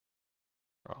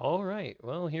Alright,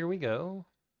 well, here we go.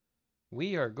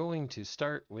 We are going to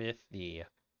start with the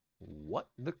What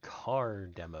the Car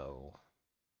demo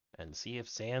and see if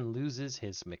Zan loses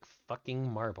his McFucking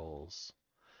marbles.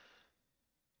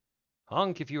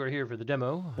 Honk if you are here for the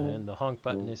demo, and the honk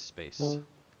button is space.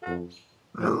 Then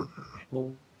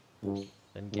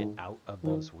get out of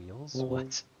those wheels?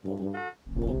 What?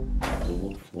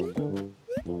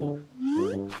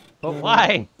 But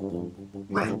why?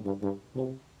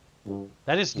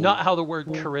 That is not how the word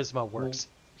charisma works.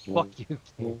 Fuck you,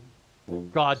 game.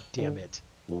 God damn it.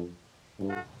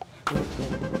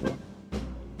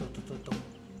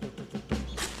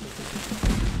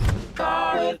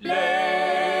 Car with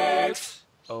legs!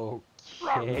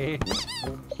 Okay.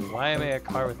 Why am I a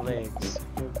car with legs?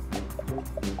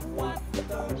 What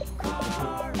the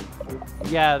car?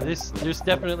 Yeah, there's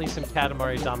definitely some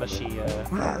Katamari Damacy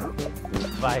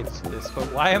vibes to this,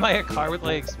 but why am I a car with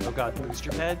legs? Oh god,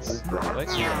 booster pads? What?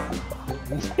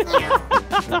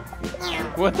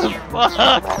 What the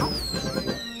fuck?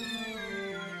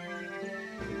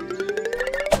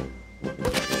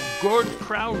 Gold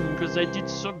crown, because I did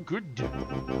so good.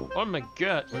 Oh my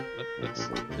god. What's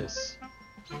this?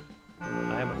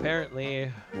 I am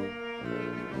apparently...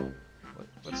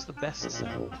 What's the best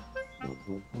sound? I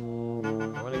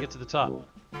want to get to the top.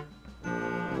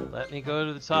 Let me go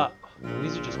to the top.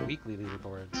 These are just weekly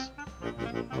leaderboards.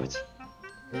 What?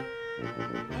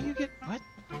 How do you get... What?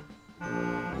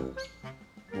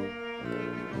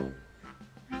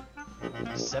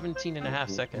 17.5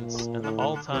 seconds. And the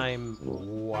all-time...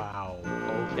 Wow.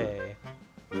 Okay.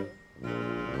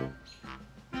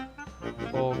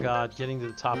 Oh god, getting to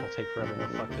the top will take forever. No,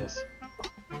 fuck this.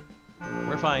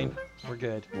 We're fine. We're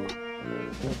good.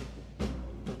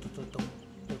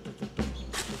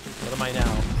 What am I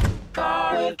now?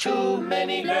 Car with too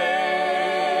many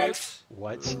legs!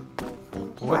 What?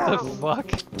 What the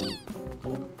fuck?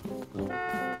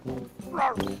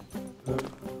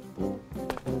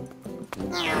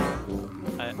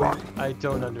 I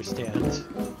don't understand.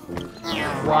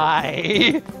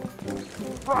 Why?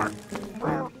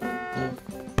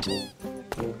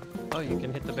 Oh, you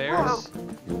can hit the bears?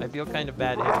 I feel kind of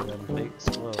bad hitting them. They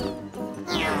explode.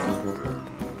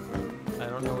 I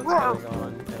don't know what's going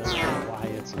on, and I don't know why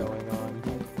it's going on.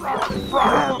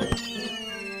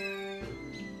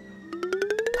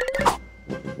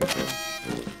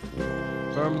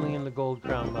 Firmly in the gold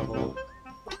crown level.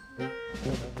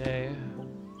 Okay.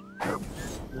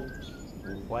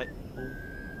 What?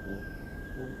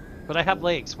 But I have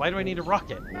legs. Why do I need a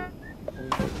rocket?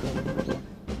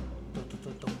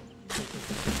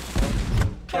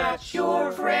 Catch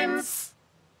your friends!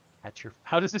 Catch your...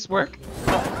 How does this work?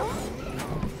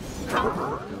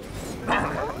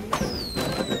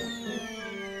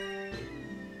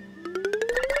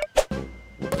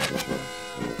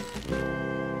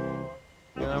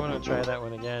 I want to try that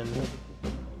one again.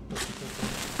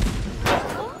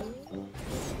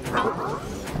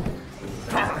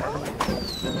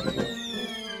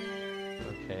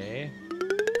 Okay.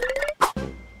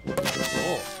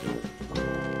 Oh.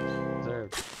 Is there a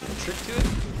trick to it?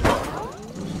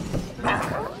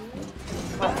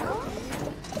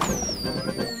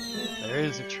 There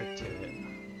is a trick to it.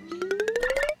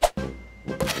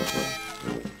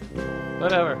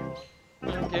 Whatever. I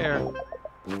don't care.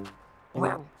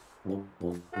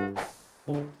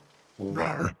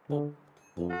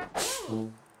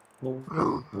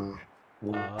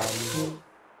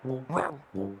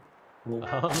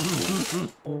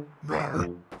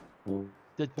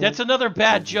 That's another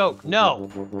bad joke. No.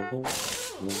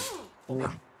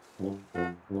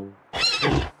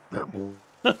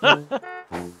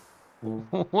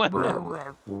 What?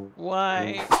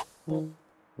 Why? I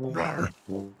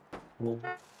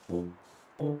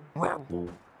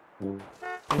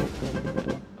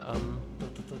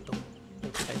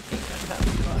think I have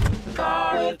fun.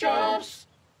 Car with jumps!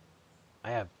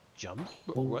 I have jump?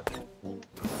 What?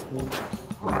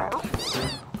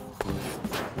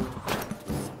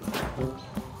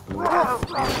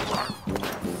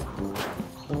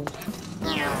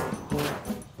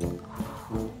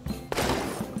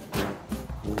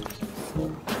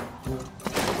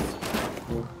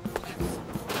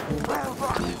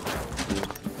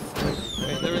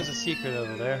 Wait, there is a secret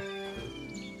over there.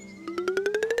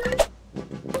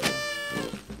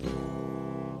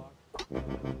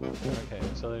 Okay,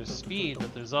 so there's speed,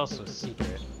 but there's also a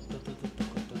secret.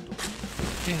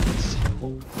 Okay, let's...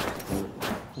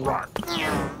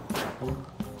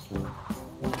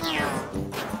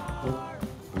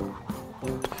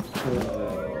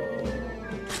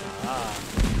 Ah.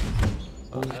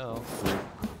 Oh no.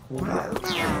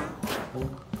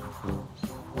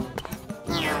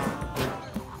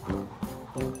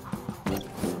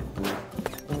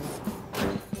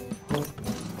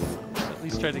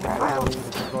 tried to get the gold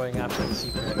before going after the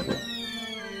secret.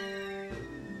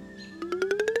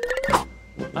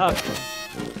 Okay.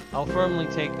 I'll firmly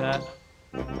take that.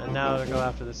 And now to go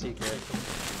after the secret.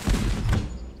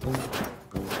 I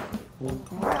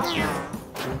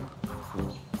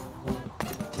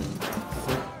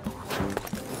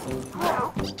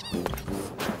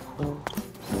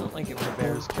don't like it when the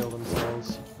bears kill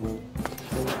themselves. Not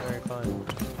very fun.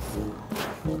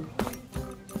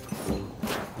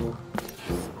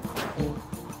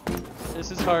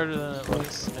 This is harder than it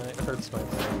looks, and it hurts my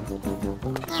brain.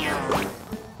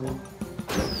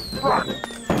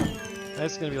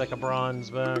 That's gonna be like a bronze,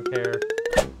 but I don't care.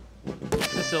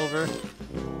 It's a silver.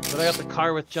 But I got the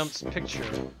car with jumps picture.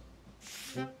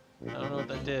 I don't know what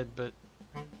that did, but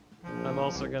I'm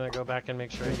also gonna go back and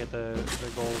make sure I get the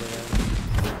gold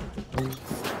again.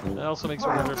 That also makes me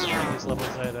wonder if the previous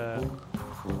levels had I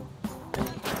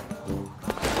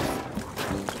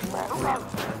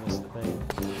missed the thing.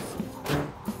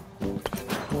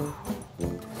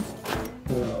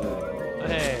 Oh,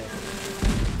 hey!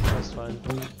 That was fun.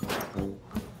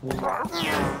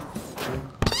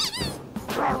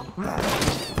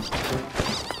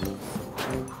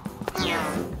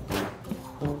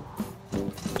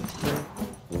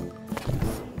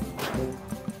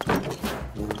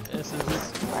 This is...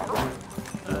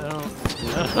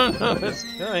 I don't know what's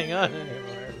going on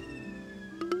anymore.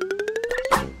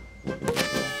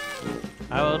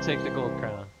 I will take the gold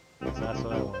crown, because that's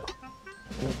what I want.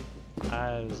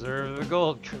 I deserve the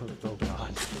gold crown. Oh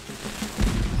god.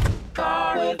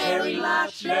 Car with very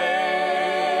large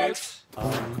legs.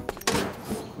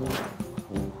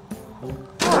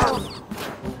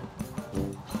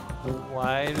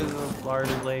 Why do the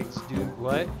large legs do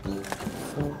what?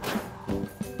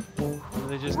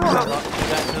 They just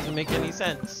that doesn't make any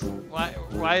sense. Why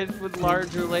would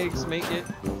larger legs make it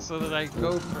so that I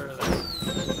go further?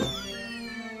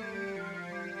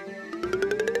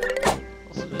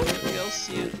 Also, did anybody else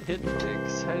see it hit the dig?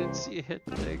 'Cause I didn't see it hit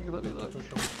the dig. Let me look.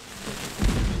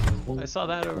 I saw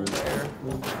that over there.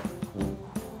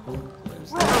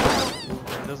 There's that.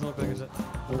 It doesn't look like there's a...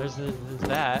 There's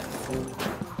that.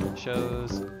 It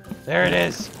shows... There it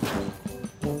is!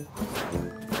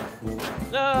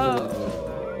 No!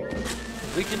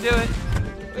 We can do it!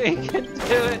 We can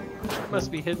do it! There must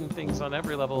be hidden things on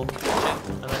every level. Shit,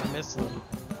 and I missed them.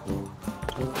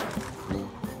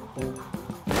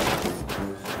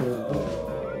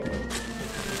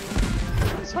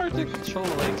 It's hard to control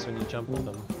the legs when you jump with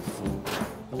them.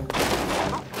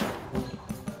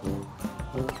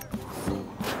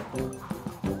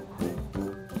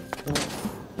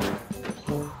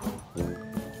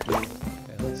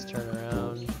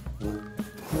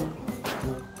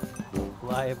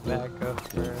 Back up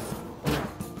there.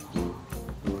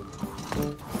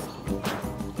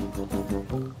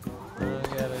 I don't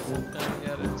get it. I don't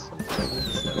get it. Sometimes I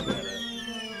just don't get it.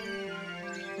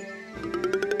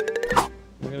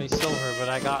 I'm gonna be silver, but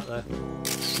I got the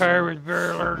pirate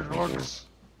barrel lugs.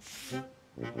 I'm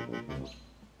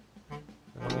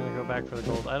gonna go back for the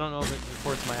gold. I don't know if it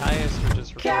reports my highest or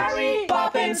just reports. Carry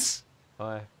Poppins.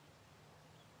 Why?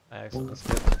 I accidentally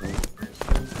skipped.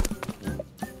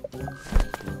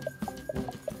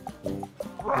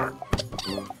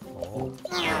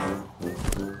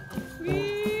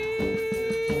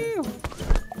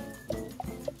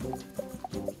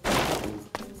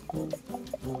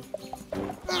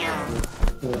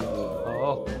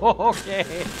 Oh, okay.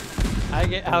 I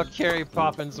get how Carry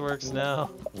Poppins works now.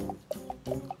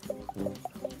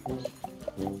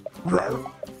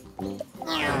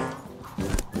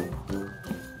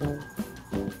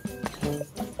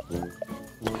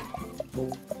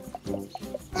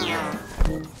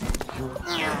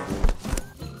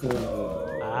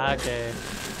 Okay.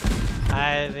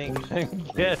 I think I'm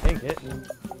getting it.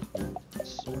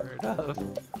 Sort of.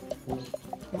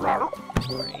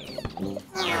 Green.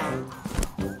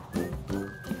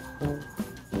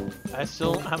 I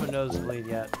still don't have a nosebleed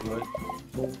yet, but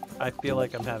I feel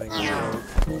like I'm having a stroke.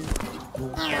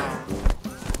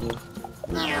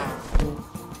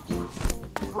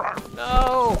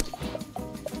 No!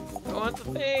 I want the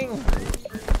thing!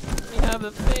 Let me have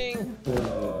the thing!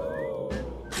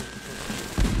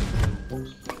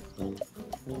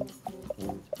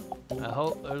 I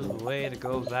hope there's a way to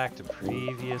go back to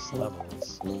previous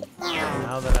levels.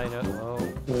 Now that I know... Oh,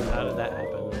 how did that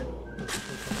happen?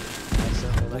 I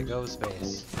accidentally let go of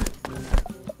space.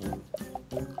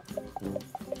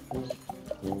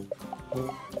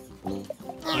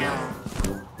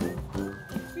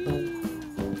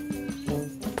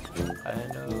 I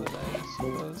know what I'm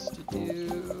supposed to do.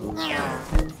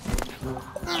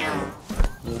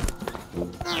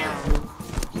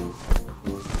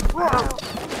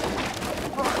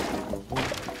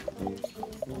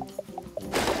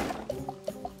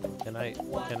 Can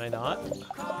I not?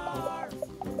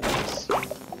 Yes.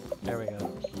 There we go.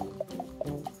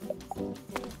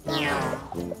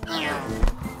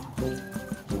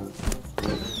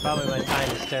 Probably my time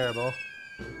is terrible.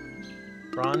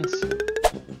 Bronze?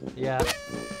 Yeah.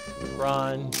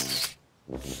 Bronze.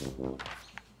 We'll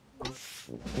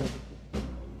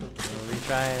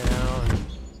retry it now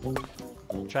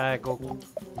and try to go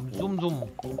zoom zoom.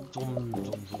 Zoom zoom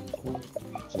zoom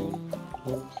zoom.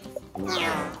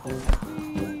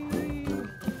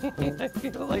 I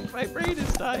feel like my brain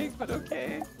is dying, but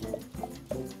okay.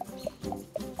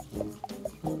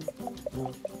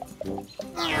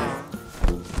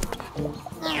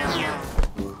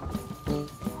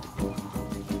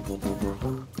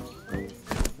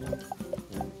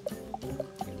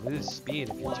 You lose speed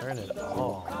if you turn it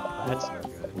all. That's no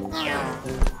good.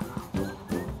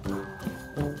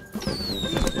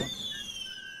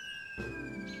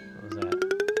 What was that?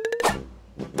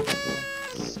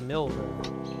 Smilver.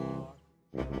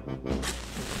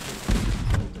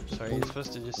 So are you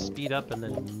supposed to just speed up and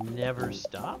then never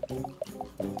stop?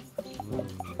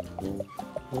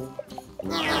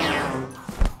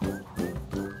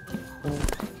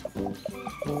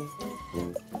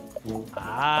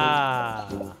 Ah!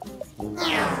 You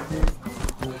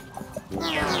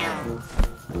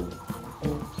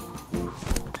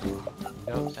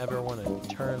don't ever want to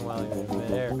turn while you're in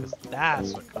midair, because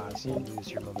that's what causes you to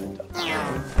lose your momentum.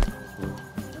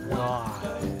 God.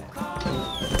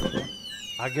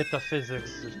 I get the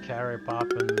physics of Carry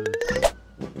Poppins.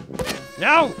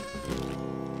 No!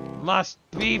 Must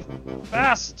be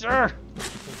faster!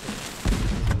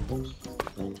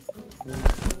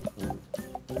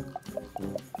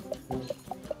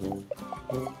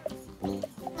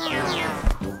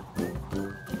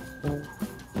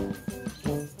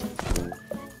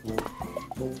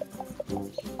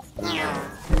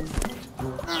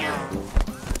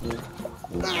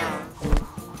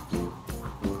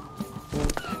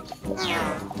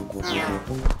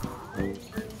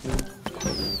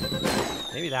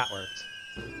 Maybe that worked.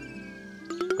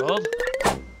 Gold?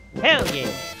 Hell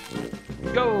yeah!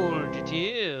 Gold it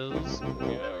is!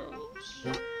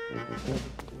 Yes.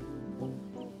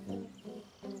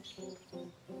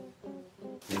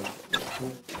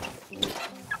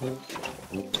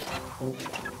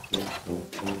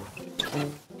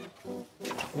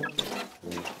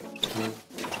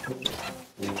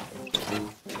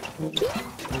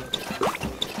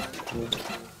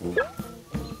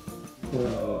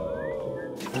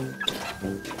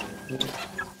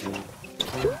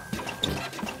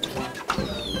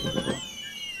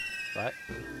 What?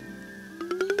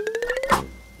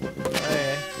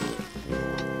 Okay.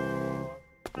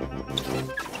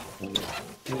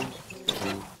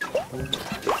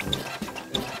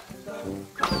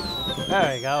 There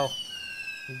we go.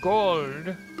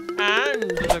 Gold and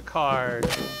the card.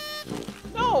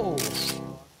 No!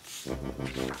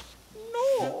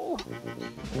 No!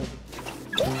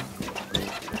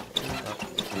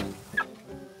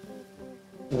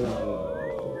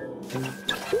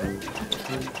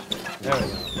 There we go.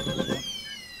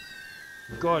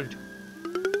 Gold.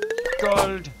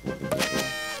 Gold.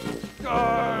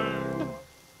 Gold.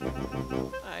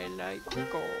 I like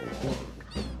gold.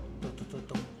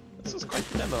 This is quite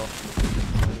the demo.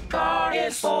 Car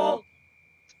is full.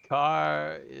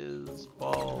 Car is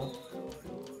full.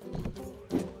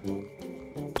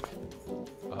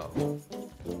 Uh-oh.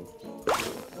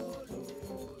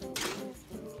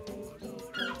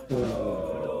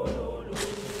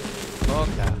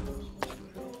 Okay.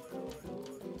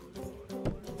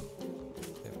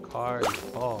 The car is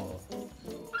full.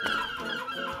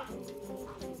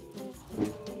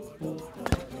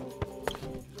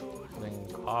 Then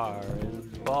car is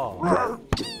ball.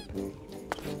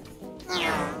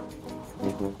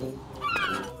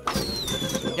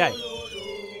 Yay.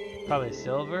 Probably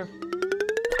silver.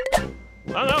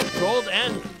 Oh no, gold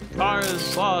and car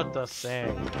is both the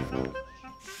same.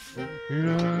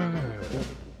 Yeah.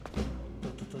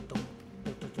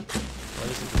 What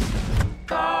is it?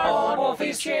 Car on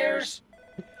Wolfie's chairs.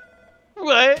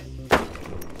 What?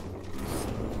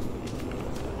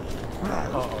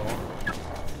 Uh-oh.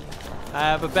 I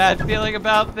have a bad feeling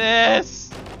about this.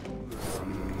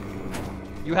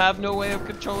 You have no way of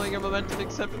controlling your momentum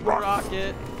except with the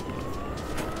rocket.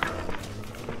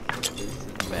 This is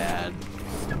bad.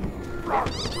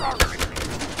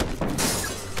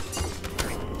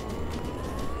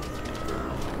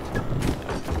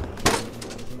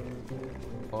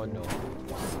 Oh no.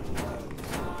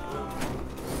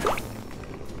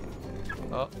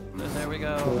 Oh, and there we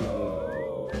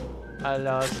go. I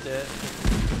lost it.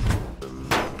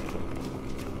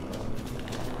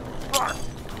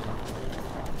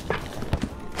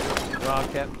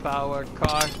 Rocket power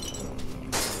car.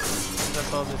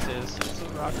 That's all this is. It's a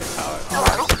rocket power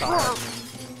car.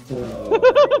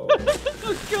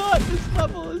 Oh god, this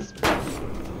level is...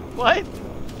 What?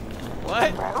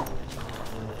 What?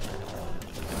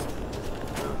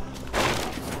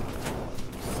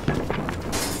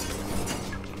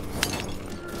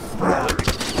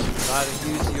 Gotta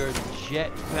use your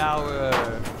jet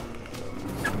power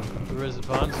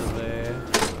responsibly.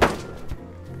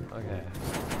 Okay.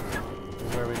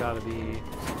 Where we gotta be.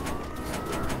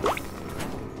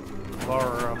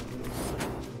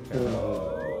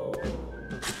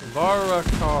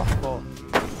 Careful.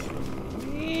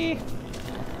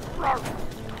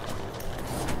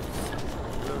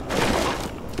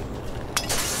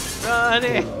 Run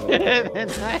it!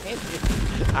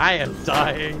 I am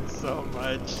dying so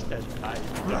much and I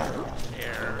don't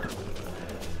care.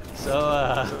 So,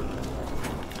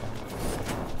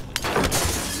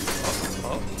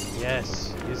 oh,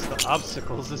 yes, use the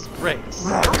obstacles as brakes.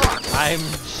 I'm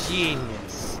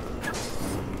genius.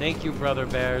 Thank you, Brother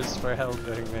Bears, for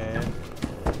helping me.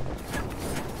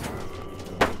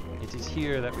 It is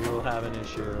here that we will have an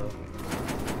issue.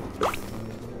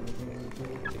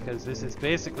 Because this is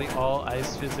basically all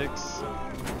ice physics.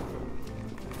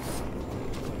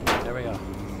 There we go.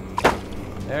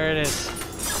 There it is.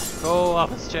 Go,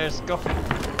 office chairs, go.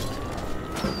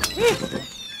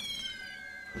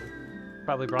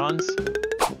 Probably bronze.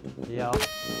 Yeah.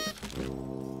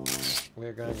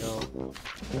 We're gonna go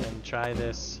and try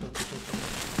this.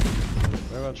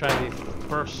 We're gonna try the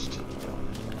first.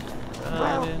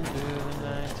 Run into the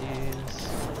 90s.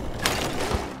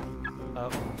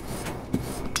 Oh.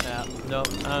 Yeah, nope,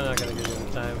 I'm not gonna give you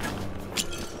the time.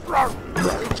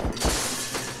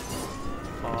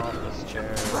 Office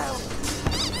chairs.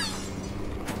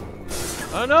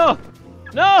 Oh no!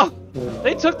 No!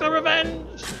 They took the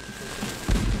revenge!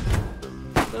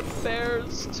 The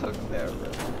bears took their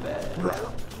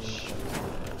revenge.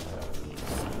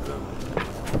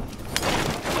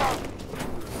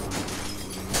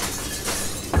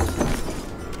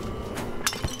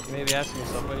 You may be asking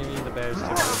yourself, what do you mean the bears took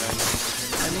revenge?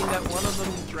 I mean that one of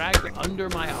them dragged under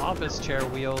my office chair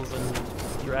wheels and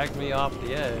dragged me off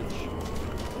the edge.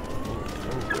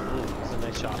 Ooh, that's a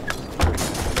nice shot.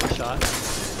 Nice shot.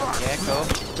 Yeah, go.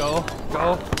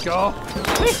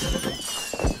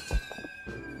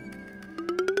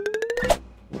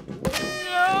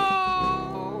 No!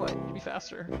 I need to be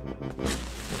faster.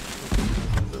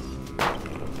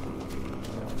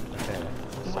 Okay,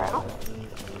 so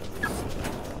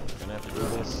gonna have to do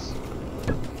this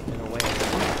in a way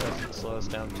that doesn't slow us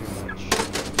down too much.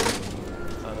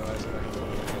 Otherwise, I'm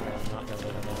not gonna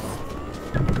let him out.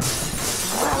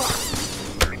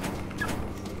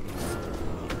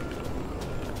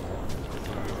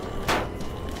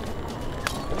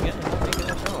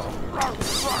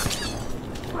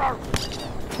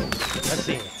 Let's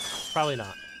see. Probably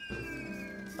not.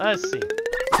 Let's see.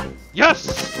 Yes!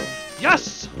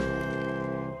 Yes!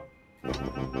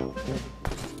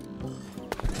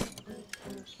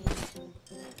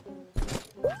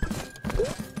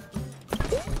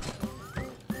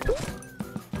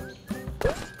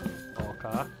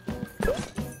 Okay.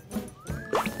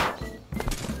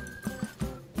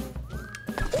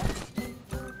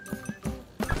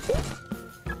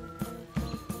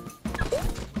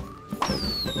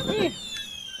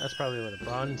 That's probably what a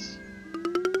bronze.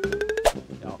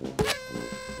 Yep.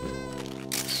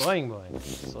 Boing boing.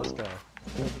 So let's go.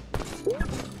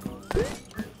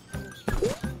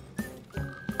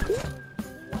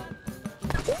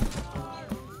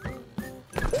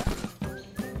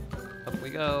 Up we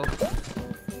go.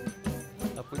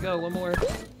 Up we go. One more.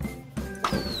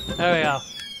 There we go.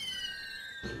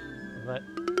 But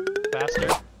faster.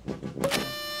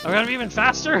 Are we gonna be even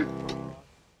faster?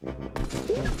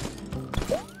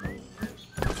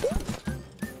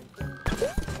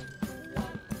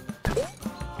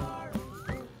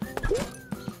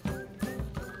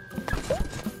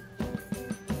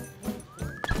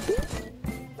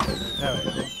 There we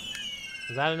go.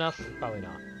 Is that enough? Probably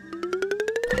not.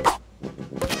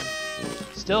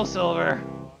 Still silver.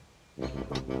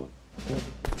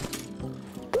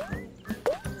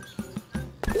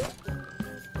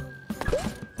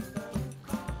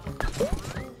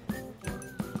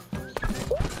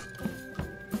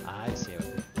 I see what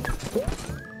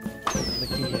the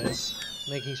key is.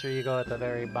 Making sure you go at the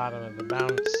very bottom of the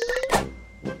bounce.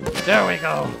 There we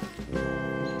go.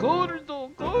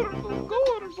 Gordo, gordo,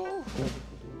 gordo.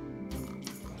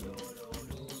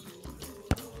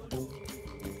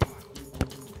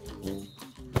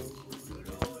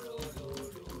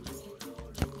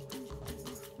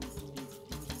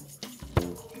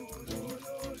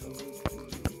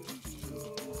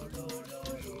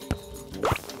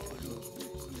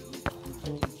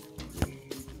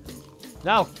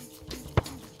 No!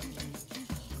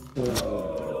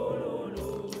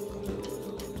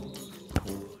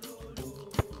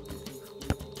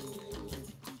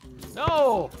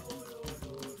 No!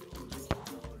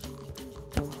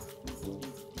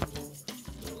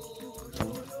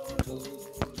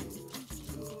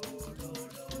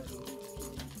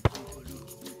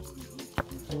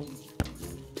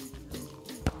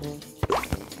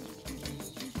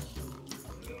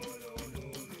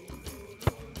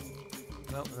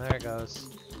 Nope, there it goes.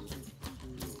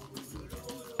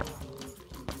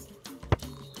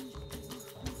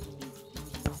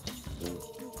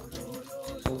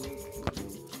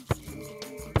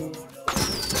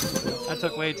 That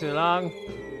took way too long,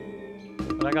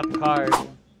 but I got the card.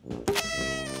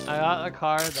 I got the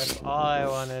card, that's all I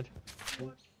wanted.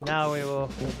 Now we will...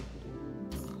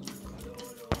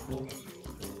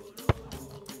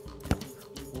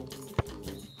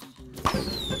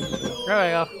 There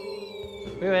we go.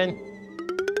 We win.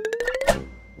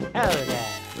 Hell yeah.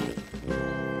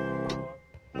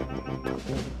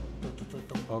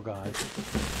 Oh god.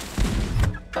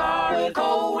 Car with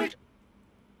cold.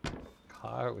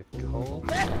 Car with coal?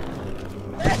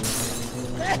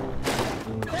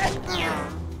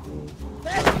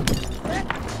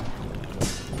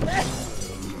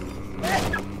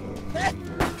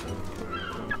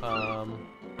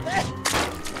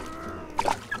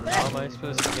 How am I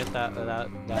supposed to get that without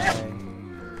dying?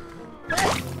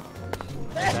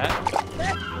 Like that?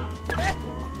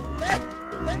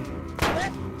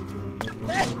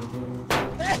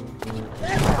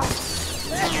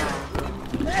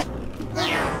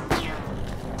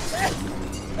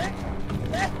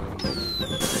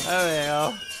 There we go.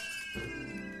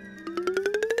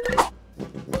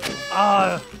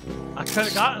 Oh, I could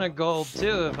have gotten a gold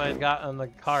too if I'd gotten the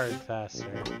card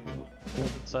faster.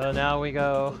 So now we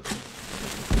go.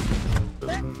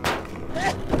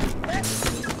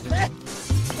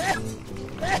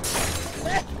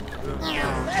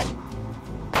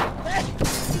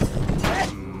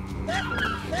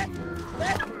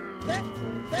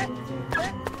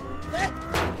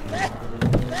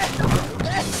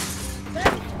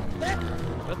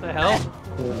 What the hell?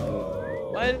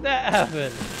 Why did that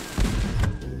happen?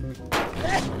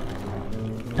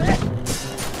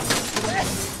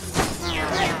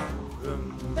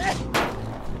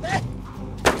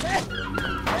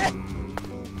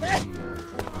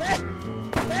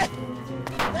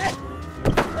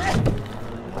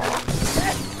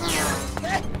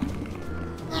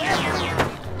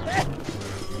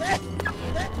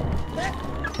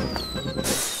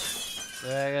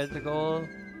 Did I get the gold?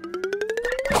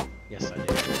 Yes, I did.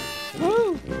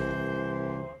 Woo!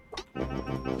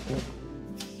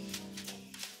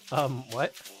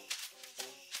 What?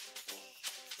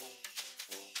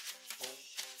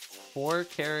 4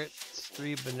 carrots,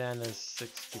 3 bananas,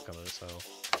 6 cucumbers. So 1,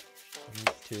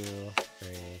 2,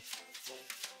 3,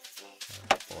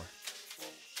 4.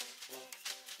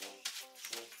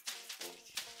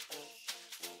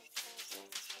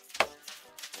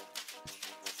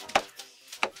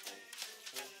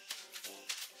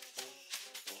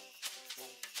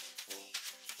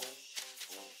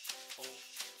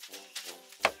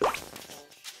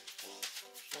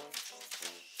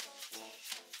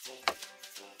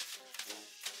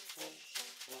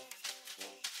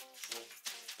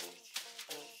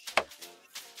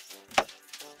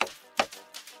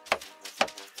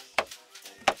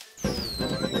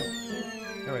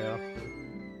 There we go.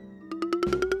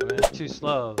 I mean, it's too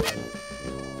slow.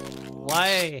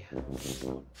 Why?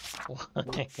 Why?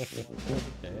 Okay.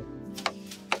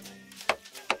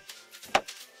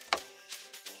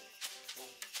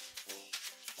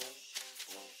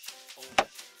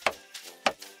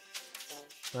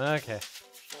 Okay.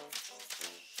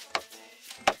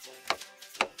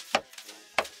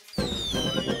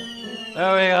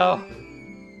 There we go.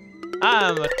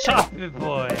 I'm a chocolate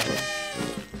boy.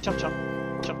 Chop chop.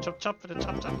 Chop chop chop for the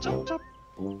chop chop chop chop.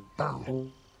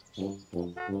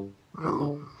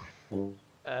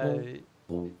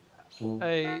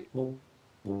 Hey. No,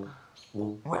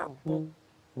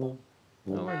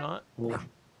 we're not.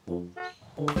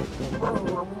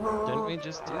 Didn't we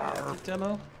just do the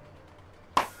demo?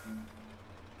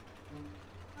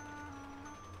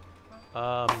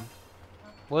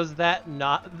 Was that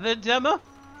not the demo?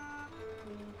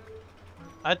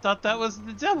 I thought that was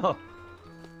the demo.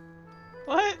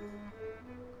 What?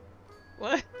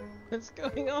 What? What's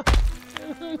going on? I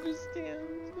don't understand.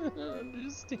 I don't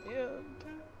understand.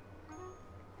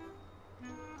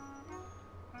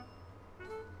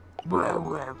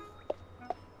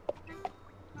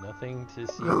 Nothing to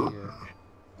see here.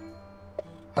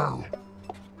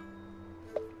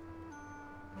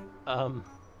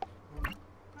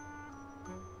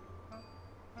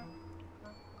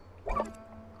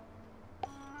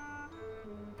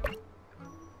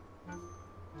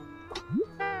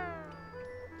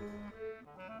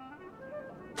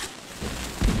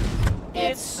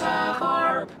 It's a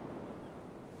harp.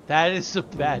 That is a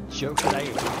bad joke, and I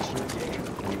hate your game.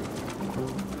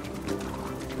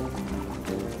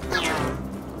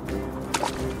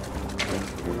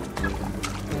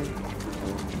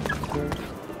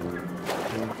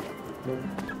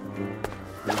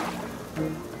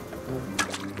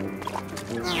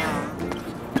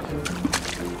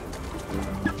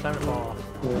 Time to fall.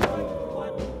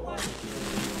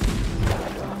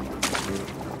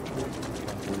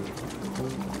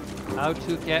 How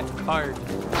to get card. How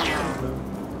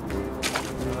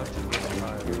to get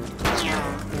card.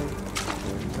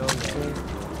 No,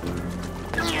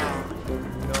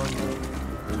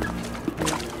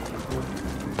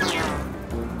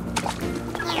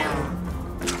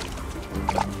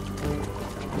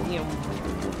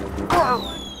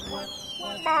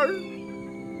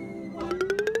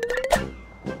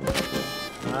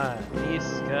 Ah, he's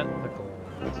got the gold.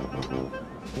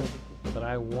 But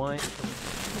I want...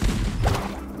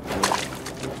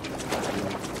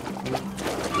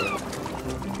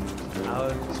 How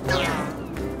does one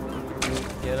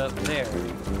get up there?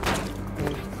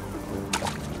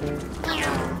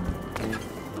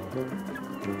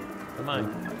 Come on.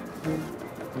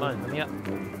 Come on, let me up.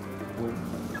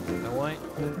 I want...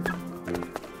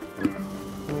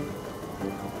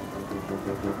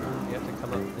 You have to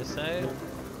come up this side?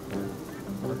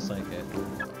 Looks like it.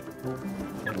 You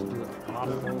have to do it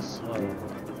awful slow. You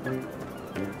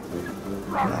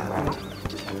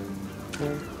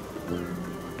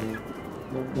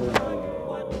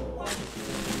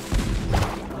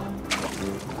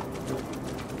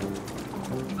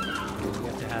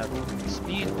have to have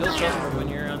speed built up for when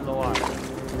you're on the water.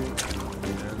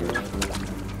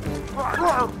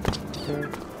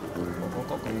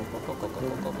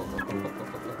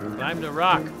 Climb the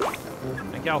rock.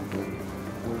 Thank you.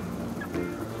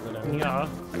 Go down here.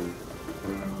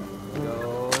 Go.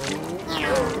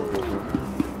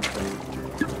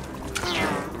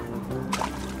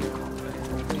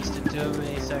 Wasted too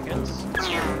many seconds.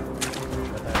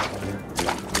 But that's fine.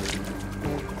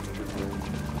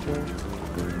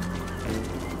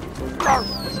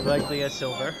 It's likely a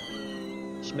silver.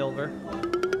 Schmilver.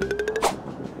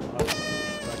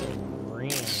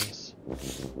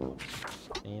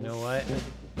 And you know what?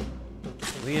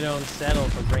 We don't settle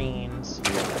for brains.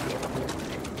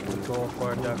 We go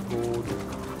for the gold.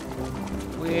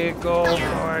 We go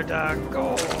for the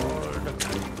gold.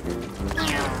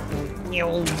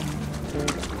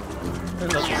 I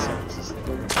love the sounds this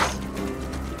thing makes.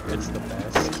 It's the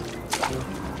best.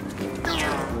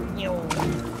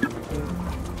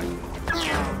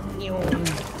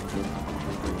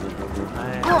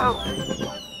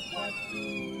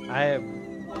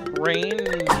 Brain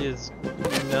is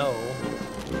no.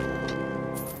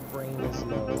 Brain is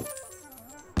no.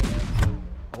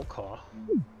 Okay.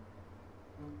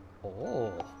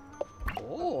 Oh.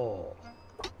 Oh.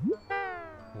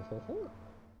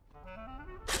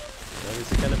 What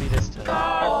is it gonna be this time?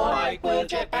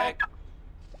 Jetpack.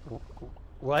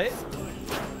 What?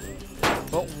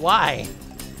 But why?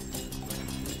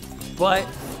 But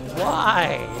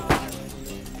why?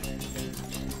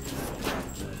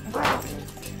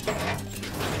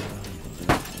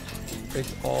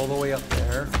 It's all the way up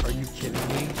there. Are you kidding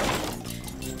me?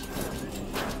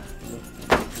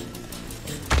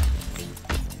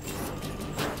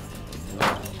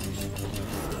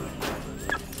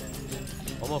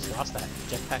 Almost lost that.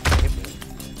 Jetpack saved me.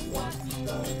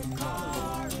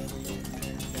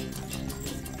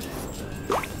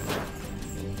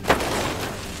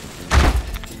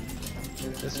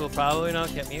 This will probably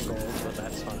not get me a gold, but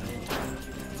that's fine.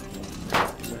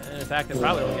 And in fact, it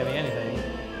probably won't get me anything.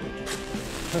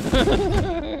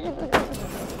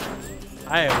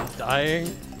 I am dying.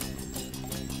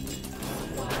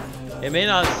 It may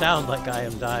not sound like I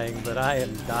am dying, but I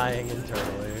am dying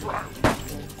internally.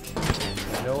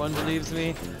 If no one believes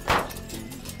me,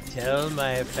 tell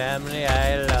my family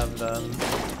I love them.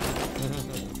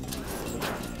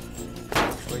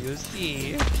 Well, you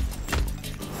see,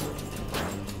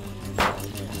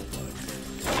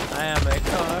 I am a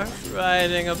car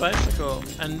riding a bicycle,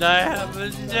 and I have a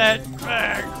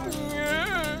jetpack.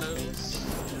 Yes.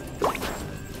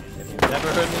 If you've never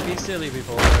heard me be silly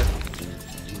before,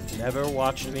 you've never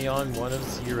watched me on one of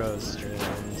Zero's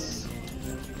streams.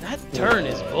 That turn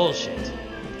is bullshit.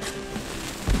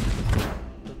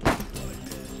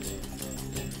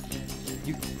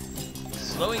 You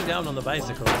slowing down on the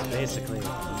bicycle is basically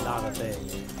not a thing.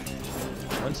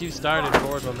 Once you've started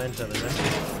forward momentum,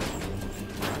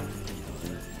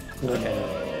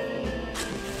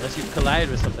 unless you collide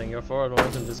with something, your forward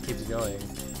momentum just keeps going.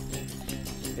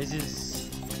 This is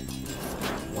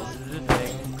the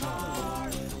thing.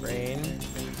 Brain.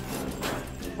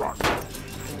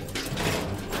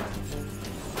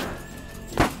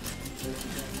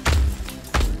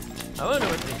 I wonder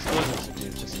what the explosions would do.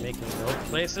 Just make me go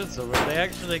places, or will they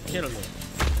actually kill me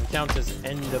and count as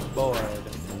end of board?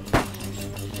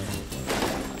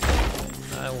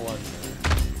 I wonder.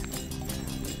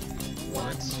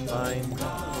 Let's find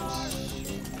out.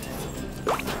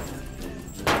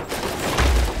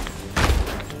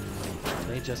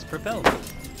 They just propel me.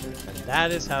 And that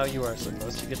is how you are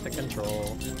supposed to get the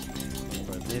control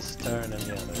for this turn and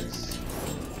the others.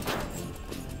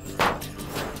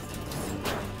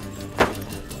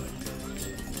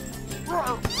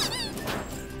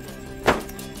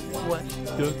 What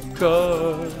the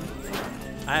car?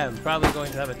 I am probably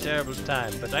going to have a terrible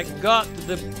time, but I got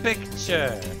the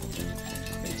picture,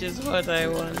 which is what I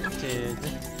wanted.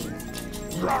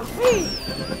 Hey!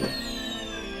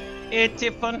 80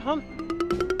 fun home.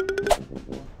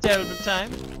 Terrible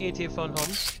time, 80 fun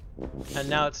home. And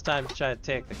now it's time to try to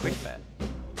take the quick bet.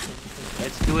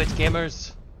 Let's do it,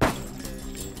 gamers.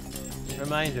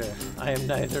 Reminder, I am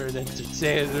neither an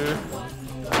entertainer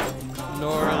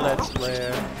nor a let's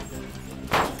player.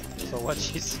 So what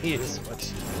you see is what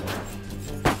you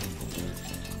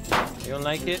do. You don't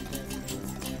like it?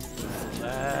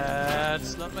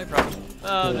 That's not my problem.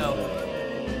 Oh no.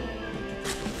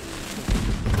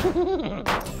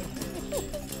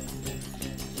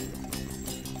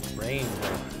 Rain.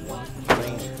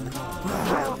 Rain.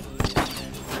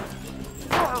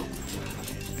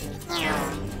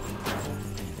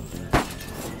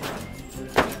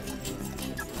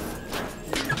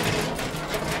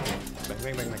 Bang,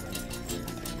 bang, bang, bang.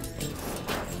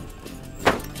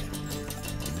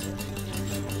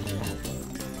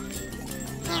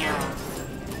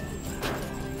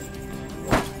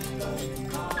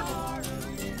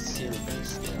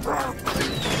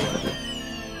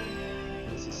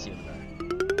 This is silver.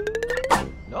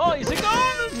 No, he's a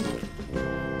gone!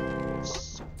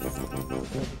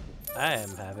 I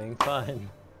am having fun.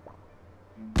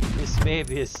 This may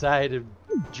be a side of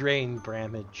drain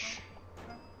damage.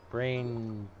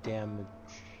 Brain damage.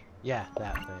 Yeah,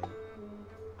 that thing.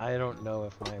 I don't know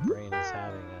if my brain is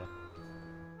having a...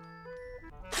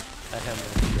 I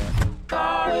haven't yet.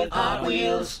 Car on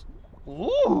wheels.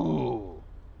 Ooh!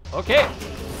 Okay!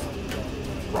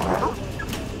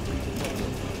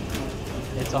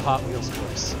 It's a Hot Wheels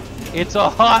course. It's a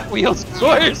Hot Wheels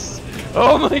course!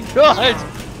 Oh my god!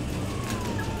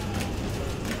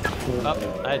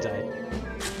 Oh, I died.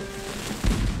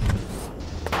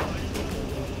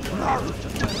 I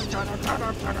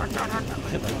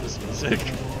like this music.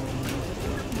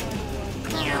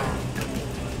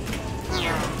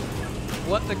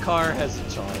 What the car has a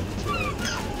charm to it.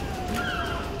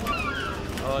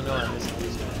 Oh no, I missed the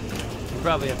booster. You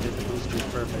probably have to hit the booster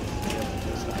perfect to get the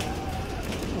booster.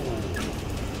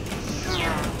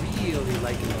 Really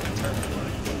liking that turn.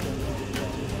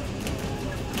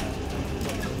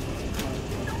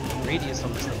 Radius on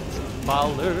this thing is a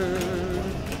baller.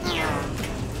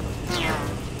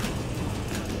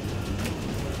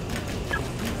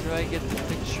 Where do I get the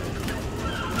picture?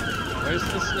 Where's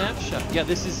the snapshot? Yeah,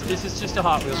 this is just a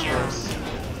Hot Wheels course.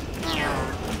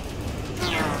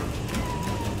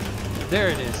 There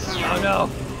it is. Oh no!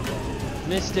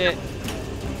 Missed it.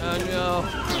 Oh no.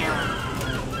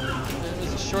 It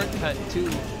was a shortcut too.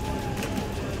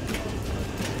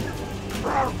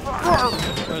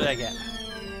 What did I get?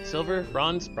 Silver?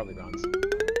 Bronze? Probably bronze.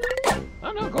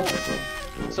 Oh no, gold.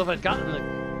 So if I'd gotten the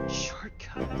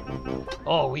shortcut.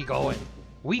 Oh, we going.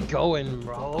 We going,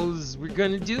 bros. We're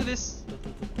gonna do this.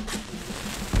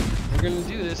 We're gonna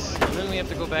do this. And then we have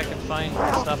to go back and find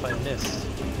the stuff I missed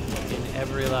in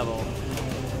every level.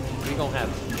 We gonna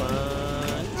have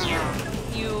fun.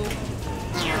 You.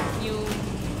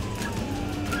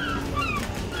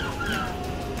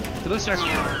 The booster.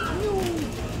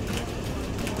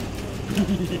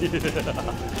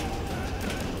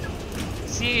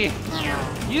 See,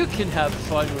 you can have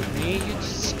fun with me. You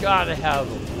just gotta have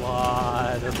a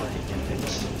lot of brain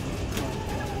damage.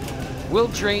 We'll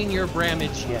drain your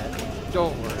bramage yet.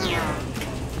 Don't worry.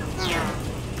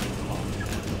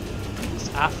 This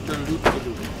after loop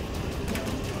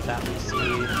that we see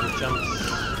the jumps.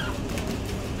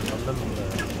 Remember.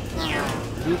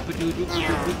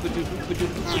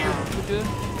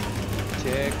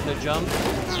 Take the jump.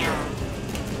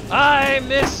 I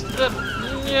missed the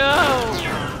No!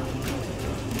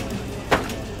 I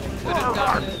could have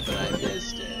gotten it, but I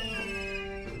missed it.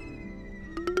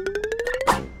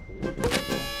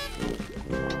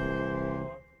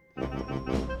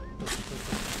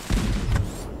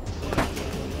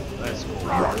 Let's go.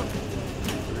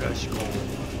 Let's go.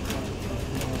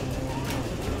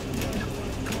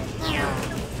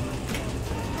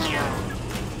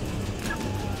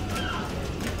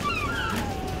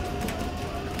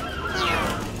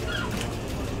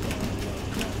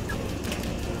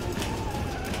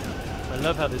 I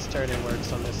love how this turning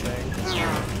works on this thing.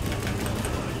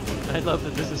 I love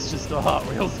that this is just a Hot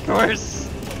Wheels course.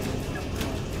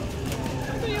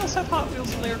 Anybody else have Hot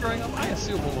Wheels when they were growing up? I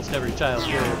assume almost every child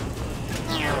did.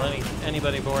 Well,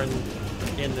 anybody born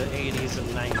in the 80s and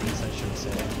 90s, I should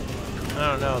say.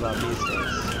 I don't know about these days.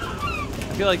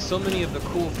 I feel like so many of the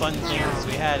cool, fun things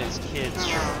we had as kids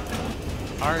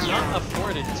are not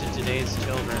afforded to today's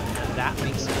children, and that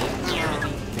makes me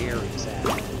really very sad.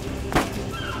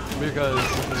 Because,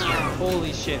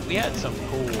 holy shit, we had some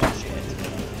cool shit.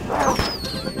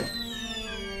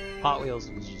 Hot Wheels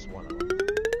was just one of them.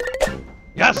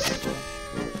 Yes!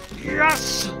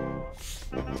 Yes!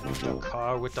 The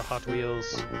car with the Hot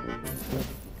Wheels.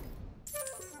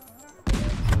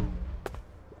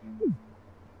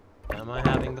 Am I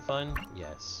having the fun?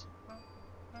 Yes.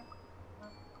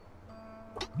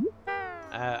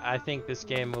 I think this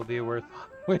game will be worth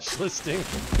wishlisting.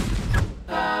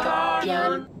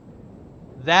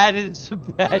 That is a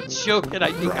bad joke, and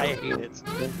I think I hate it.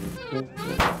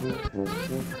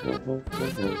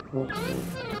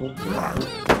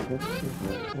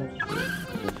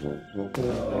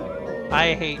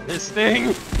 I hate this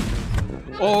thing.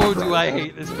 Oh, do I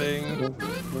hate this thing.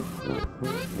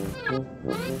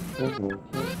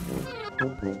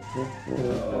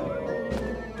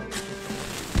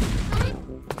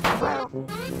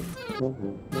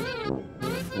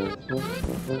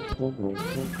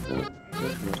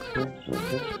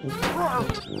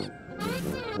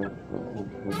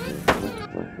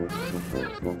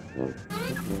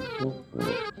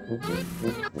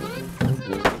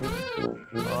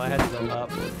 Oh, I had to go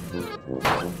up.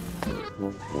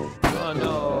 Oh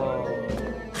no.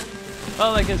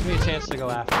 Well, that gives me a chance to go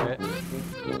after it.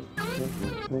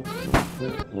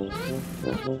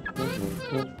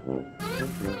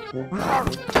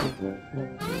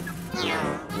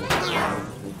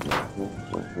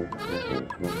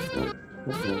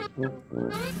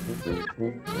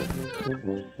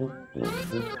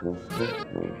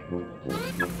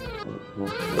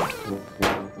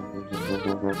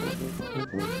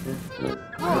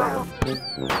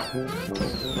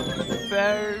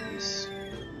 Bears.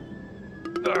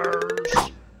 Bears.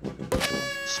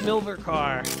 Smilver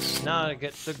car. Now to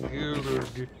get the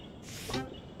good.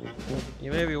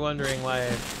 You may be wondering why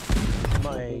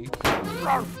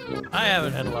I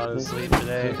haven't had a lot of sleep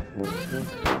today.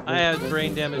 I had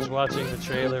brain damage watching the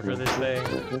trailer for this thing.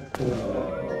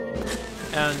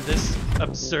 And this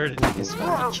absurdity is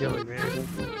fucking killing me.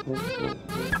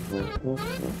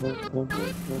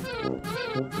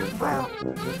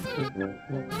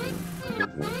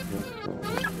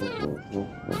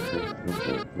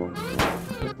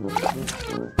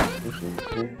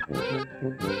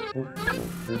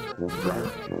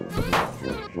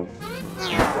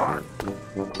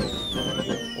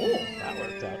 Oh, that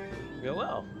worked out real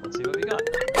well. Let's see what we got.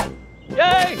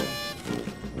 Yay!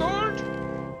 Good!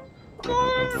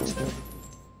 Good!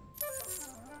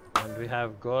 And we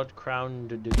have God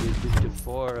crowned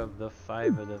 4 of the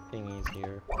 5 of the thingies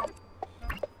here.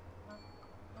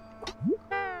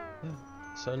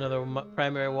 So another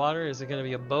primary water. Is it going to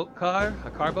be a boat car? A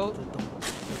car boat?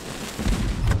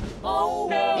 Oh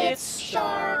no, it's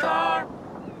Shark Car.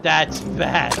 That's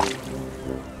bad.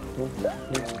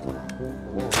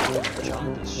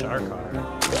 Jump is Shark Car.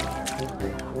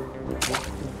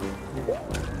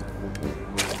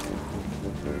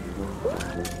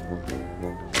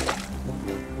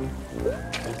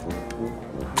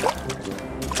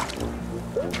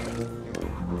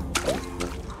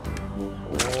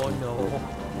 Oh no.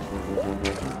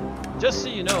 Just so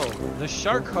you know, the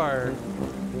Shark Car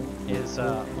is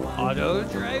auto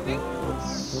driving,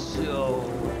 so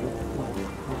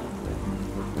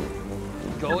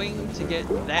going to get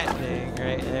that thing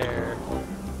right there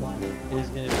is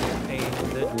going to be a pain in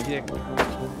the dick.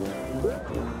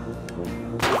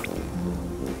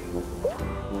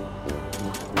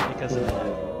 Because of that.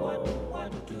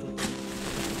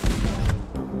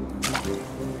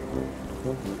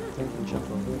 Jump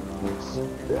over the rocks.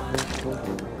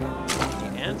 The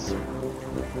answer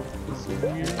is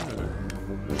weird.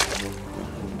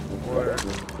 Or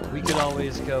we could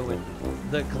always go with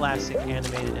the classic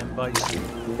animated M. Bison.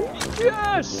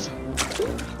 Yes!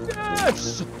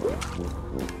 Yes!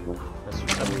 Because for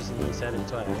some reason he said it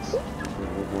twice.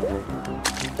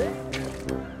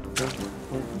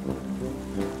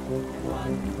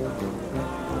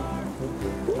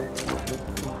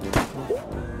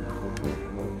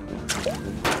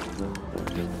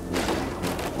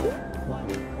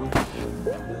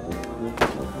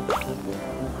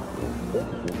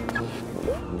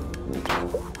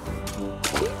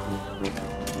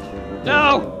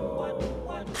 No!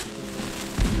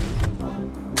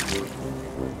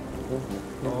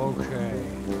 Okay.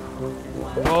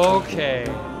 Okay.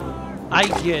 I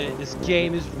get it. This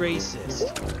game is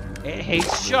racist. It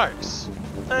hates sharks.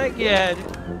 I get it.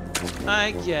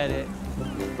 I get it.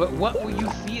 But what will you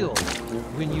feel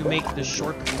when you make the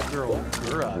short girl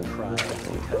Gura cry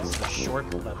because the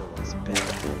short level is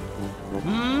better?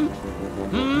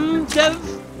 Dev?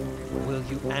 Will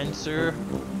you answer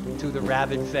to the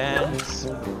rabid fans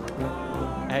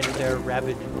and their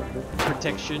rabid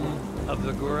protection of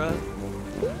the Gura?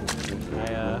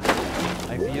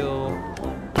 I feel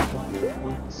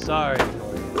sorry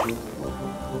for you.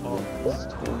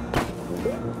 Almost.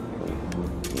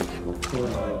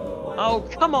 Oh,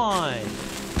 come on!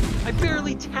 I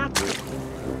barely tapped it.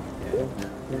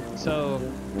 So,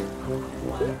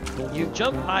 you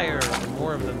jump higher the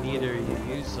more of the meter you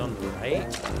use on the right.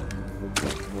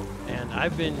 And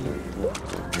I've been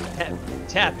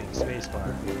tapping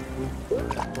spacebar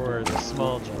for the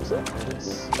small jumps like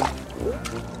this.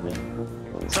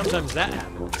 Sometimes that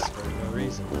happens for no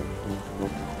reason.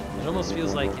 It almost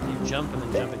feels like if you jump and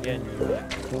then jump again, you're like...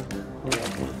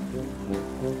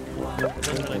 But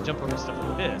then when I jump over stuff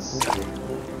like this, I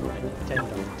tend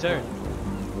to turn.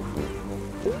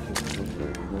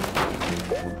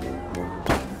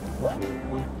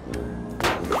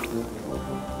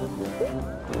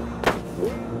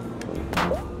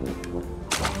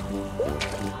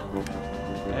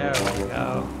 There we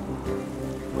go.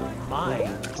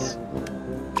 Mines.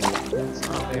 It's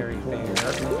not very fair.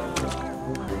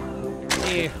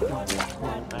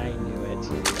 I knew it.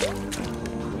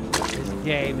 This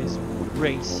game is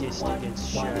racist against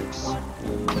sharks.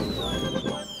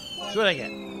 That's what I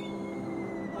get.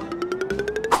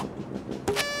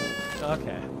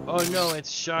 Okay. Oh no,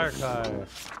 it's Sharkar.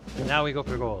 Now we go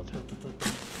for gold.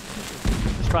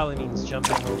 Which probably means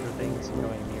jumping over things and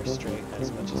going near straight as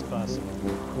much as possible.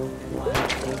 Like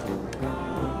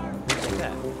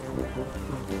that.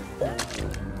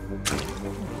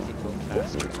 Make it go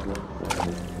faster.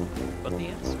 But the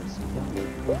answer is no.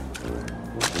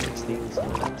 Makes things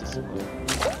noticeable.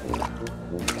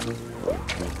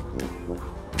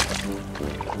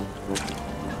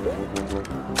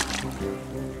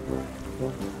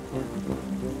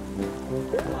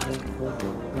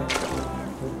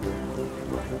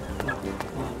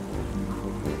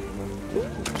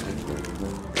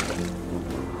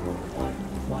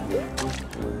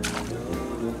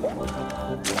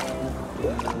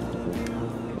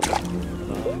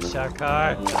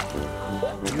 Shakar,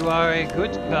 you are a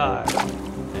good car,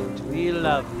 and we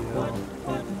love you.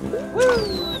 Woo!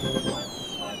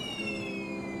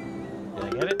 Did I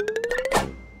get it?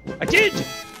 I did!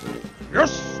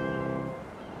 Yes!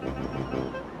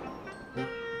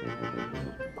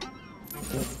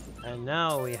 And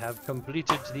now we have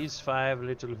completed these 5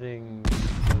 little things.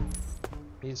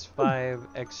 These 5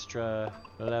 extra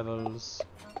levels.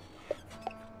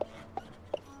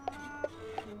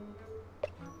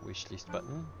 Wishlist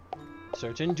button.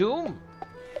 Certain Doom!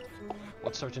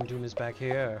 What Certain Doom is back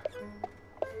here?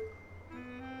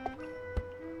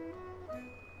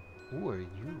 Who are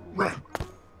you?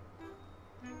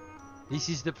 This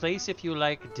is the place if you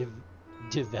like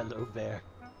developer.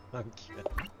 I'm kidding.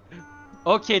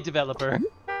 Okay, developer.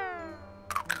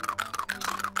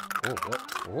 Oh, what?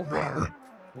 Oh.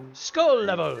 Skull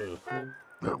level!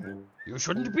 You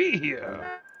shouldn't be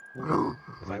here!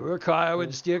 If I were a car, I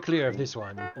would steer clear of this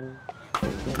one.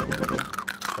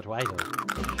 But why though?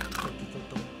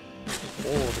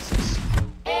 Oh, this is...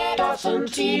 It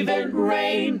doesn't even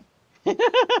rain.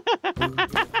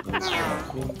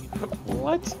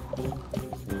 What?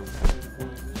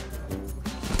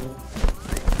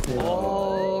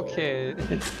 Okay,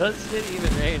 it doesn't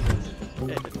even rain.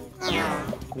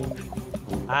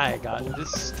 I got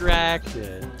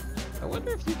distracted. I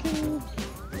wonder if you can...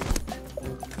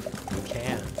 You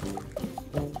can.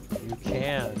 You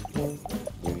can.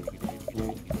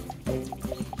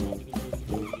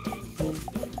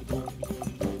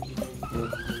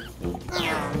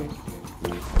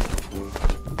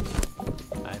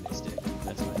 I missed it.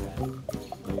 That's my bad.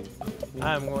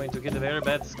 I'm going to get a very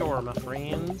bad score, my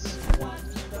friends.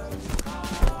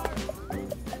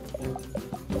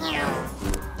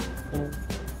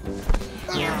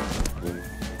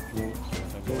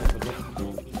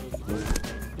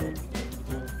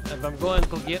 If I'm going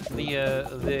to get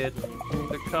the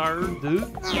card,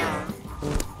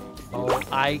 oh,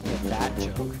 I get that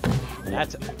joke.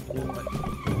 That's it.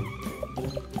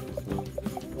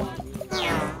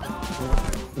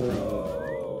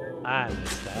 I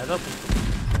missed that up.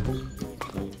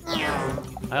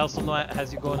 I also know it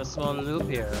has you go in a small loop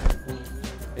here,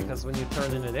 because when you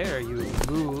turn into there, you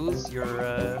lose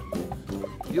your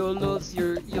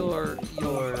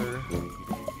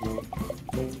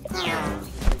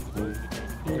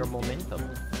momentum.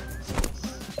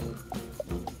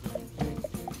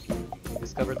 We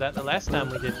discovered that the last time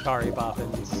we did Kari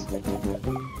Boffins.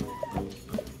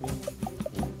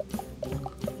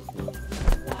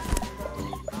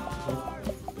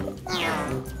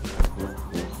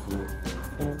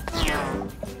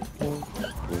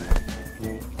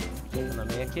 Can I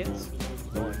make it?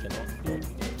 No, I cannot.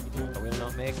 I will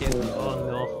not make it. Oh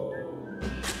no.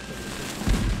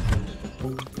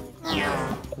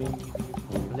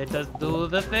 Let us do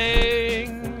the thing!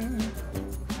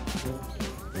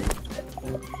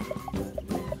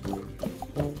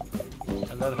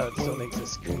 I love how it still makes a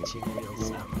screeching wheel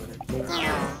sound when it turns.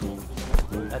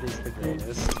 That is the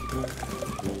greatest.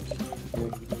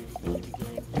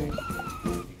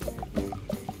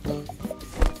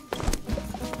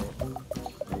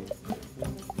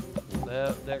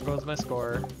 There goes my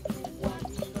score.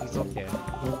 He's okay.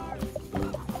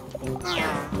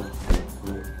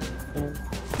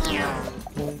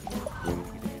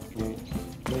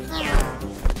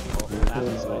 That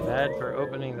was my bad for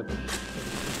opening the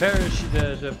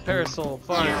parasol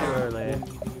far too early.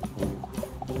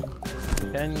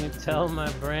 Can you tell my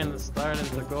brain is starting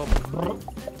to go?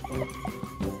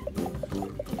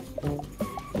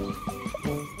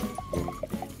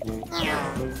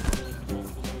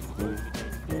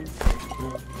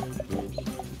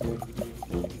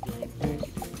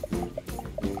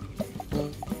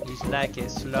 It's like a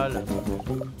slalom.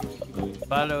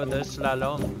 Follow the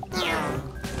slalom.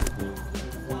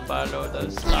 Follow the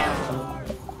slalom.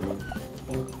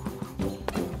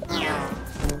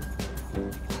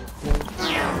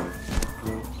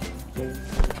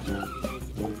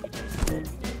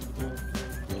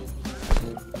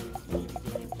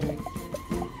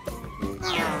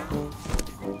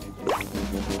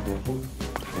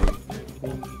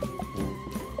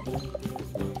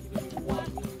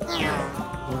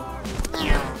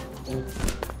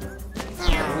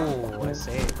 Ooh, I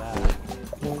saved that.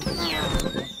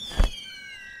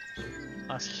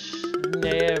 I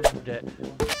snapped it.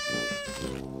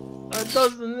 It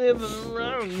doesn't even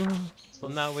run. So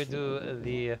now we do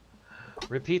the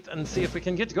repeat and see if we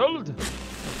can get gold.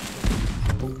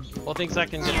 Who thinks I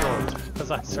can get gold? Because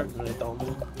I certainly don't.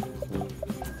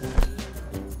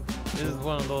 This is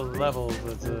one of those levels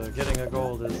that getting a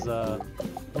gold is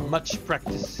much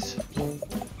practice.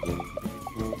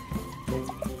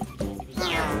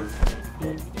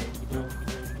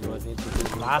 You would need to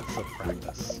do lots of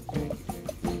practice.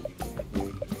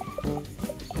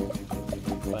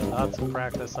 By lots of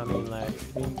practice, I mean like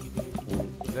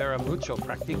vera mucho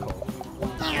practico.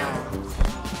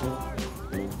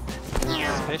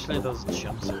 Especially those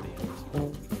jumps at the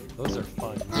end. Those are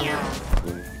fun.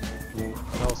 And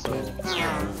also,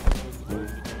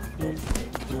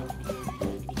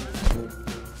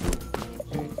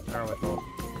 there we go.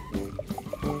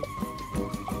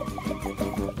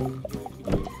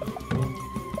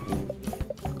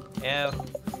 Yeah.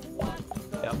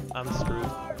 Yep, I'm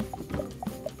screwed.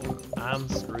 I'm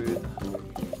screwed.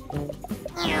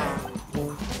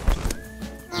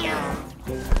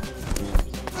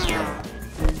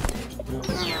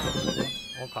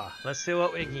 Okay, let's see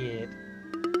what we get.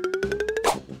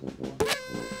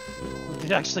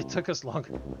 It actually took us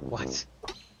longer. What? It's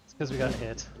because we got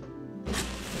hit.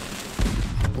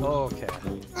 Okay.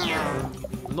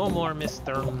 No more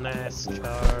Mr.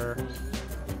 NASCAR.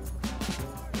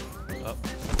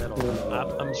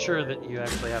 Oh, I'm sure that you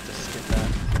actually have to skip that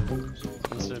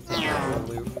instead of taking a whole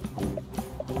loop.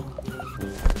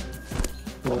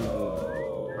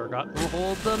 Forgot to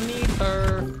hold the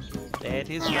meter. That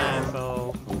is my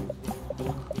fault.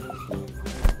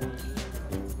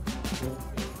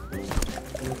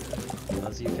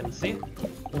 As you can see,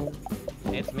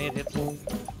 it made it.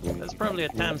 There's probably a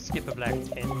time skip of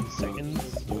like 10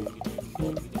 seconds.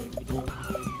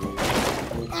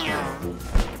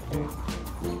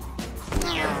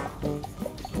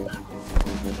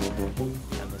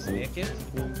 Can this make it?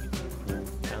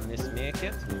 Can this make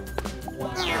it?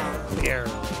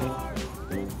 Barely.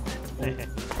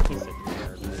 He said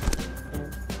barely.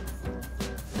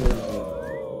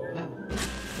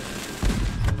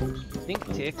 I think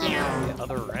taking the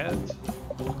other route,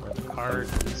 where the card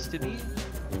used to be,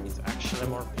 is actually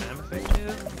more plan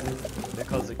effective,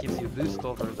 because it gives you a boost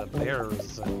over the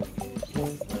bears.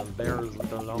 The bears with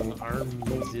the long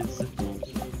arms is...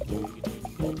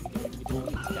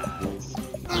 These guys.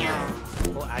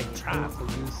 Well, I tried to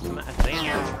use some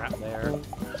advantage right there.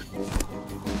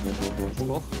 Let's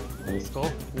go. Let's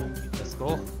go. Let's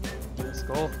go. Let's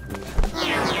go.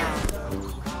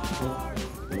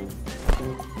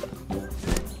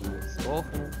 Let's go.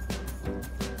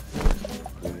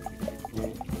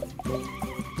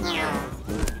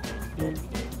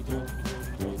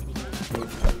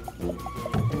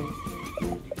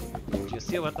 Do you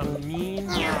see what I mean?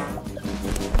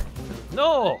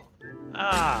 No!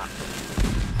 Ah!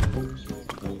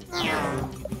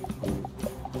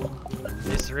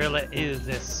 This really is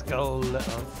a skull. I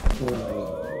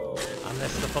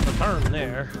messed up on the turn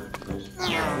there.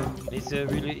 This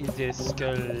really is a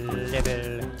skull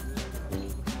level.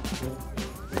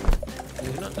 I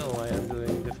do not know why I'm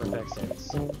doing different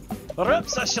accents.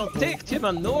 Perhaps I shall take to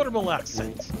my normal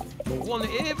accent. One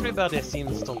everybody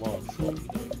seems to love.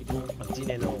 But do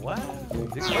you know why?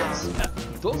 Because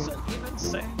it doesn't even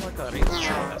sound like a real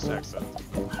Scottish accent.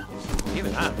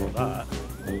 Even I know that.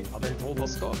 I've been told by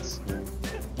Scots.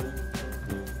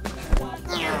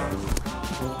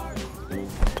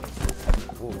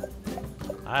 Oh,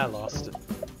 I lost it.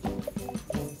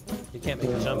 You can't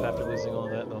make a jump after losing all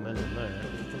that momentum there.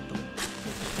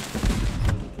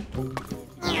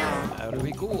 How do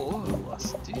we go?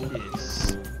 Let's do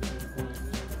this.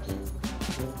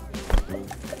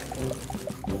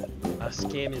 This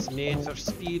game is made for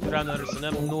speedrunners, and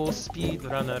I'm no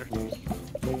speedrunner.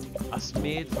 It's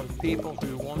made for people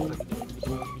who want to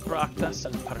practice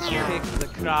and perfect the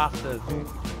craft of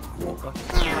what the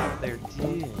crap they're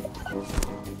doing.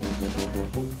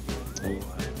 Oh,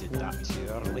 I did that too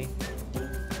early.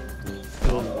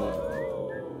 Oh.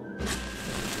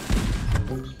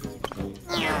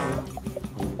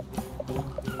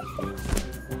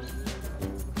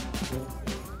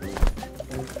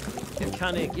 You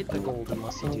can't get the gold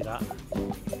unless you do that.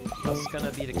 That's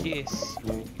gonna be the case.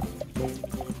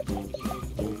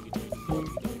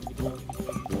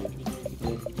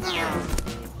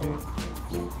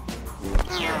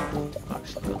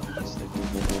 Actually, gonna use the...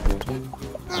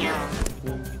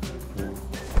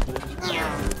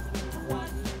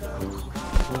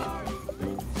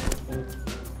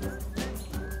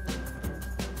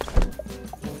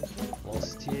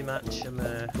 Lost too much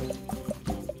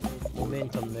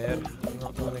momentum there. I'm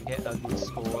not going to get a good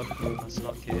score. That's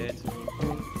not good.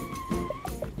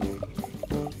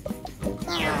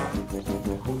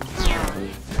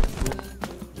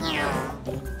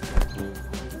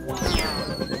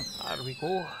 There we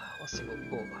go. Let's see what we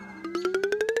got.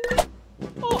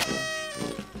 Oh!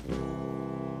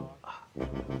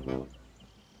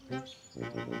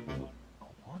 I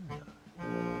wonder.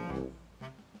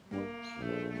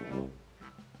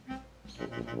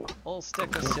 I'll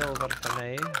stick a silver for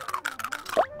now.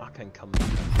 I can come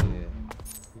back and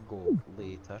go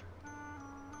later.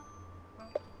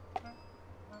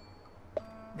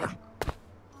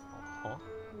 Uh-huh.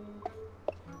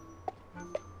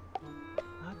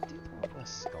 I did want a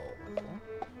skull before.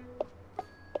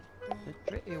 Did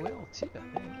pretty well too, I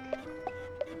think.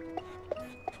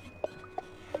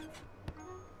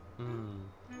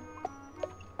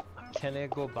 Can I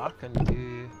go back and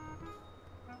do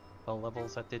the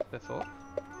levels I did before?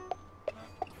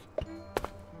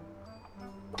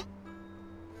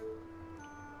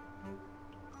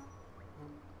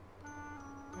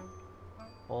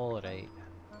 Alright.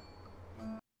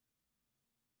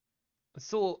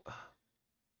 So,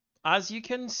 as you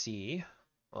can see...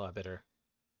 Oh, I better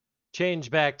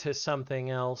change back to something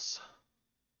else.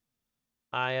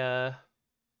 I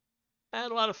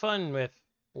had a lot of fun with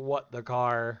What the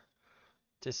Car,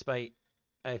 despite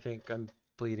I think I'm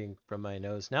bleeding from my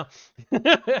nose now.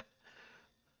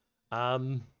 I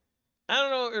don't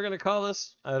know what we're gonna call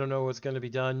this. I don't know what's gonna be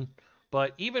done.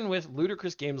 But even with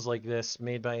ludicrous games like this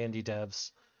made by indie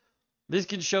devs, this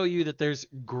can show you that there's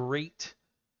great,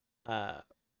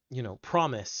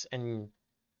 promise and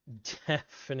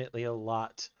definitely a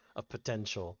lot of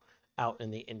potential out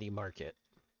in the indie market.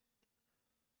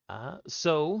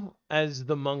 So, as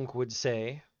the monk would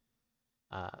say,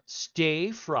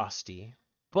 stay frosty,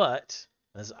 but,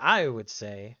 as I would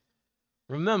say,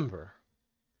 remember,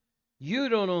 you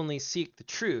don't only seek the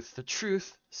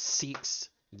truth seeks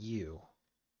you.